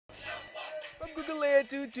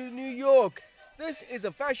Guguletu to New York. This is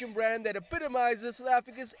a fashion brand that epitomizes South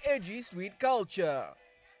Africa's edgy street culture.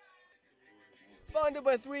 Founded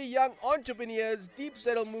by three young entrepreneurs, Deep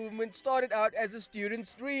Settle Movement started out as a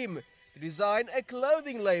student's dream to design a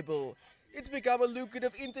clothing label. It's become a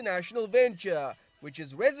lucrative international venture, which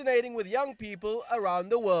is resonating with young people around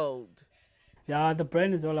the world. Yeah, the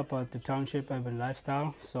brand is all about the township urban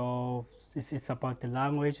lifestyle. So it's about the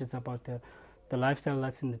language, it's about the lifestyle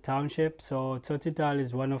that's in the township. So Totital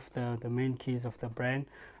is one of the main keys of the brand.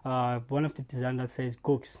 One of the design that says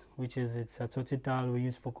cooks, which is it's a Totital we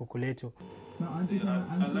use for Kukuletu.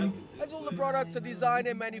 As all the products are designed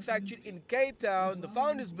and manufactured in Cape Town, the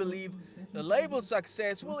founders believe the label's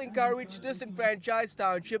success will encourage disenfranchised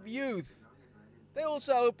township youth. They're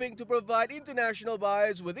also hoping to provide international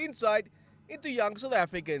buyers with insight into young South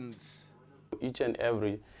Africans. Each and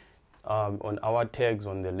every on our tags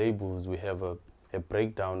on the labels, we have a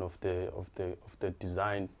breakdown of the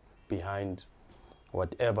design behind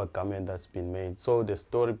whatever garment that's been made. So the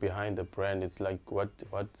story behind the brand is like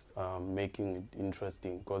what's making it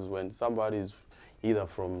interesting. Because when somebody is either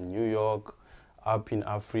from New York, up in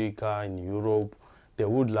Africa, in Europe, they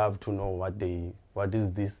would love to know what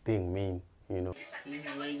does this thing mean. You know.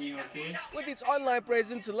 With its online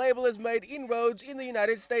presence, the label has made inroads in the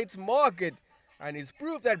United States market and is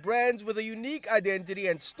proof that brands with a unique identity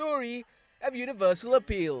and story have universal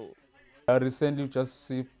appeal. I recently just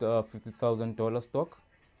received $50,000 stock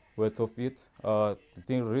worth of it. The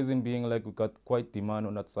reason being like we got quite demand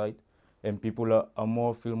on that side, and people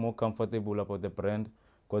feel more comfortable about the brand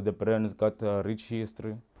because the brand has got a rich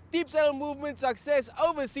history. Deep Settle Movement success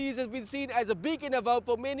overseas has been seen as a beacon of hope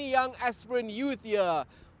for many young aspirant youth here,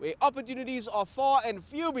 where opportunities are far and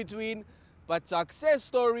few between, but success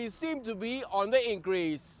stories seem to be on the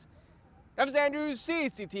increase. Andrews,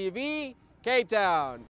 CCTV, Cape Town.